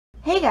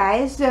Hey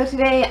guys, so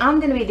today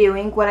I'm going to be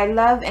doing what I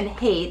love and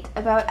hate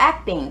about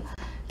acting.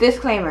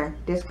 Disclaimer,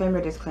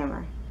 disclaimer,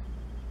 disclaimer.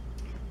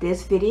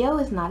 This video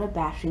is not a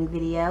bashing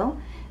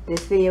video.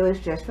 This video is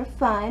just for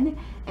fun,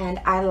 and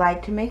I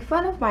like to make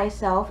fun of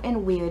myself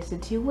in weird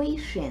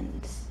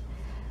situations.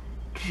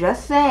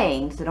 Just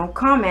saying, so don't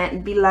comment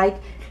and be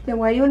like, then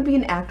why do you want to be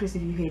an actress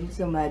if you hate it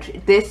so much?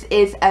 This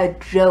is a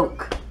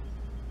joke.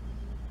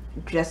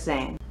 Just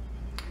saying.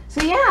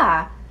 So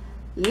yeah,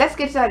 let's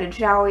get started,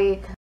 shall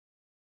we?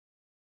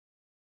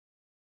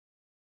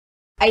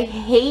 I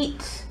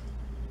hate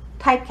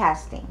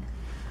typecasting.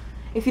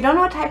 If you don't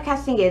know what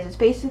typecasting is, it's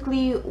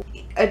basically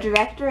a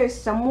director is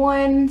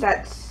someone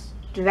that's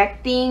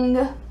directing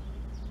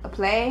a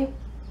play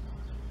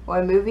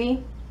or a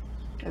movie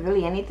or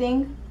really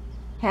anything.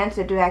 Hence,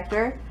 a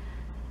director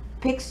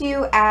picks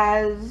you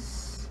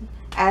as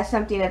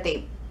something that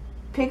they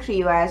picture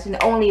you as, and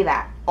only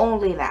that,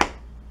 only that,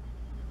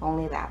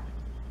 only that.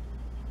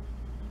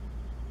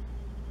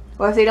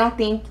 Or if they don't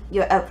think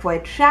you're up for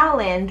a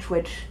challenge,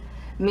 which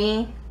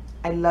me,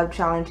 I love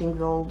challenging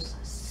roles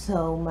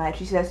so much.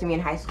 She says to me in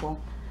high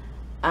school,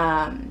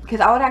 because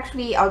I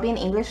would be in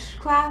English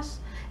class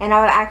and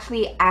I would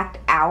actually act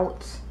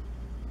out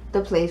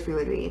the plays we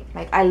would read.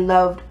 Like, I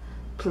loved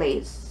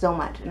plays so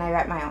much, and I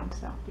write my own,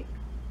 so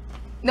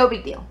no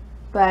big deal.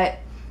 But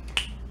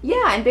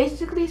yeah, and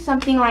basically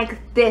something like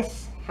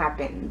this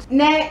happened.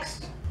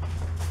 Next,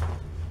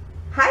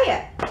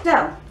 hiya.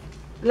 So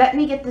let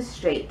me get this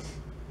straight.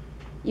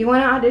 You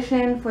want to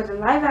audition for the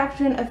live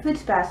action of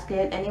Fruits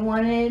Basket, and you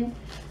wanted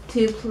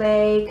to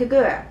play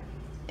Kagura.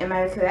 Am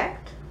I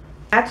correct?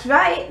 That's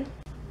right.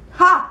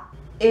 Ha!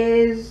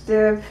 Is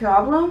there a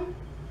problem?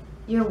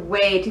 You're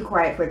way too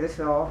quiet for this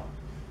role.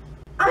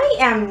 I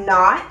am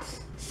not.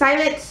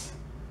 Silence.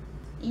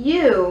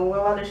 You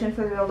will audition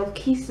for the role of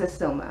Kisa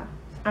Soma.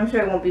 I'm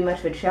sure it won't be much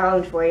of a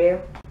challenge for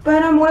you,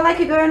 but I'm more like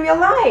a girl in real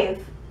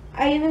life.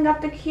 I even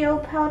got the Kyo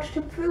pouch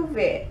to prove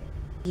it.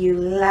 You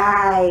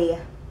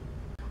lie.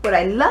 What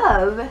I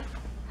love,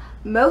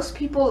 most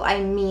people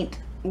I meet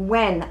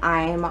when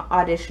I'm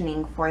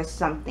auditioning for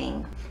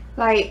something.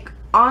 Like,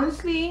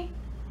 honestly,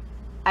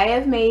 I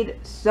have made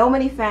so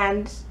many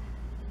friends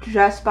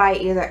just by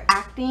either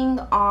acting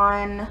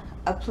on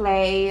a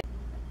play.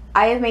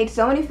 I have made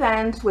so many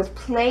friends with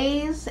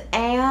plays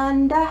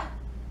and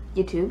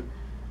YouTube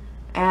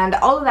and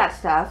all of that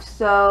stuff.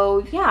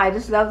 So yeah, I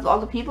just love all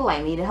the people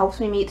I meet. It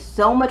helps me meet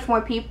so much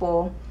more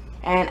people,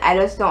 and I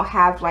just don't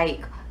have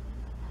like,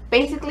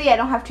 basically, I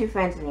don't have 2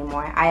 friends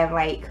anymore. I have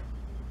like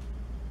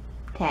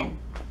 10.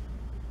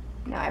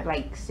 No, I have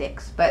like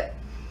 6. But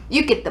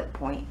you get the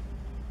point.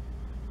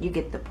 You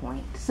get the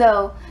point.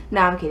 So,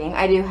 no, I'm kidding.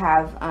 I do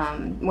have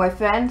more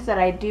friends that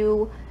I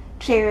do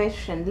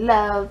cherish and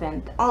love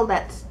and all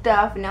that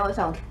stuff. I know it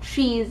sounds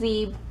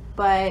cheesy,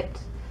 but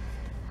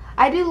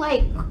I do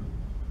like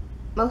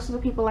most of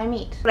the people I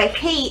meet. What I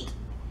hate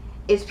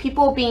is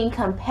people being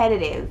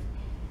competitive.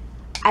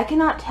 I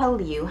cannot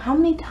tell you how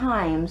many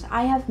times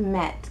I have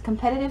met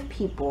competitive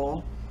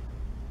people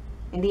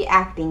in the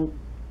acting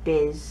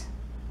biz.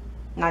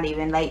 Not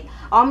even, like,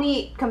 I'll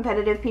meet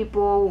competitive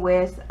people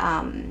with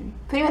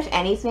pretty much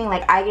anything.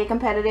 Like, I get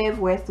competitive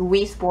with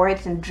Wii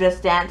Sports and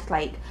Just Dance.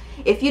 Like,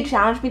 if you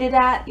challenge me to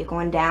that, you're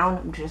going down.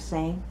 I'm just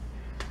saying.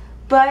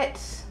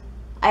 But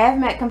I have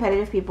met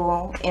competitive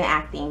people in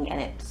acting, and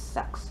it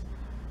sucks.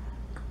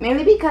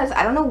 Mainly because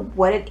I don't know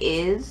what it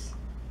is,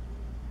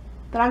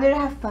 but I'm there to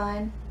have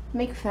fun,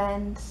 make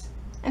friends,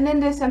 and then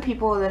there's some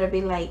people that'll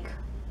be like,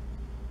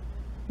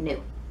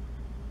 no.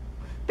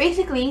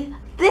 Basically,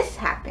 this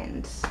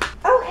happens.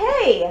 Oh,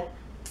 hey!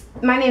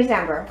 My name's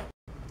Amber.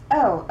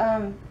 Oh,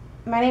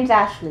 my name's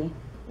Ashley.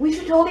 We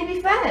should totally be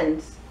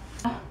friends.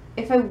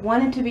 If I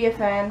wanted to be a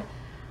friend,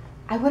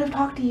 I would have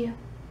talked to you.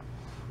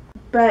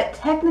 But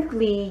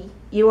technically,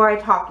 you are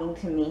talking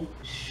to me.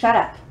 Shut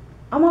up.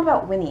 I'm all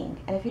about winning,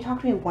 and if you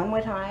talk to me one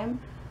more time,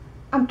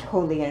 I'm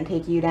totally gonna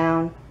take you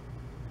down.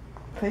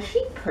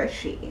 Pushy,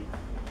 pushy.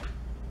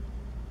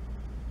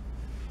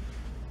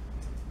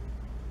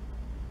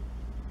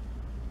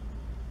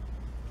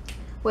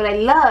 What I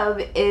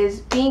love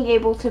is being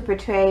able to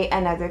portray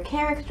another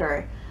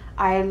character.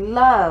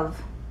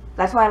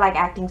 That's why I like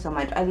acting so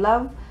much. I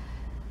love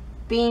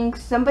being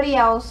somebody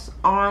else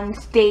on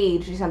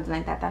stage or something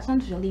like that. That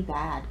sounds really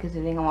bad,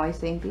 considering I'm always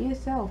saying be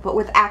yourself. But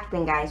with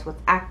acting, guys, with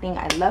acting,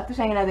 I love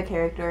portraying another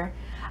character.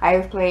 I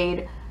have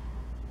played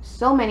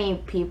so many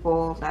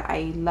people that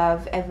I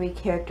love every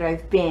character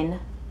I've been,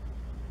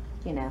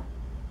 you know.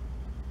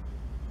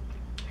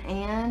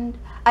 And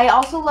I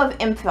also love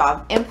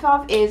improv.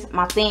 Improv is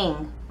my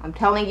thing. I'm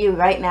telling you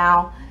right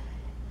now,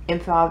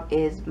 improv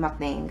is my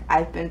thing.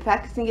 I've been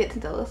practicing it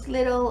since I was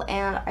little,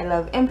 and I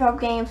love improv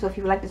games. So if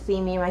you would like to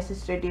see me and my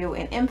sister do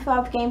an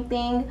improv game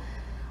thing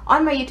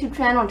on my YouTube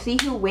channel and see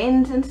who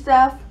wins and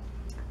stuff,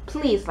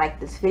 please like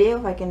this video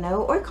if I can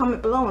know, or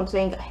comment below and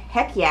saying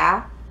heck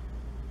yeah.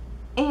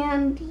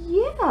 And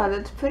yeah,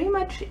 that's pretty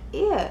much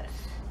it.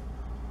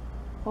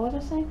 What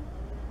was I saying?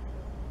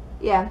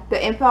 yeah, the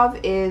improv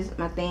is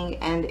my thing,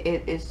 and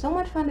it is so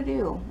much fun to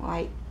do.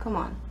 Like, come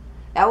on.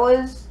 That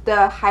was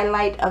the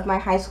highlight of my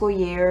high school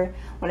year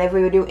whenever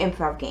we would do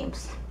improv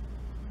games.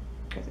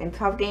 Because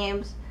improv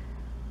games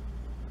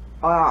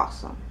are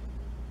awesome.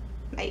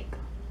 Like,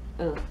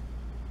 ugh.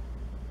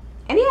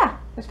 And yeah,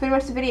 that's pretty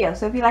much the video.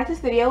 So if you like this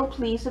video,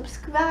 please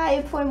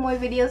subscribe for more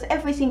videos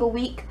every single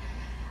week.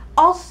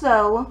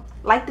 Also,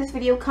 like this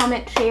video,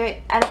 comment, share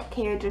it. I don't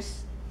care.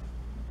 Just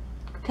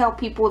tell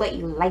people that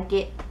you like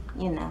it,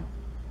 you know.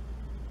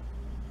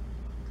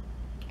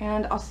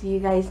 And I'll see you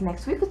guys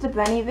next week with a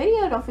brand new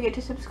video. Don't forget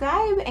to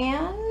subscribe,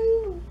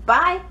 and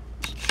bye.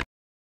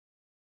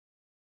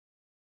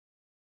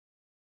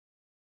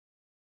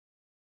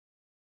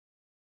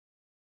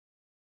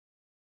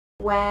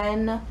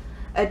 When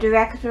a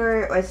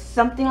director or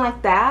something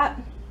like that,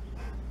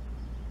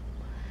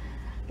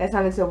 that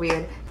sounded so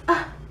weird.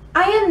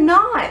 I am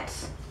not.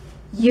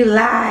 You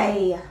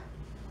lie.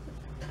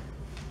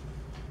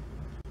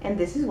 And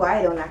this is why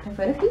I don't act in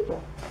front of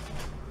people.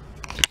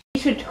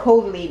 We should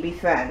totally be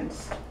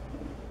friends.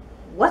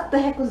 What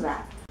the heck was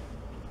that?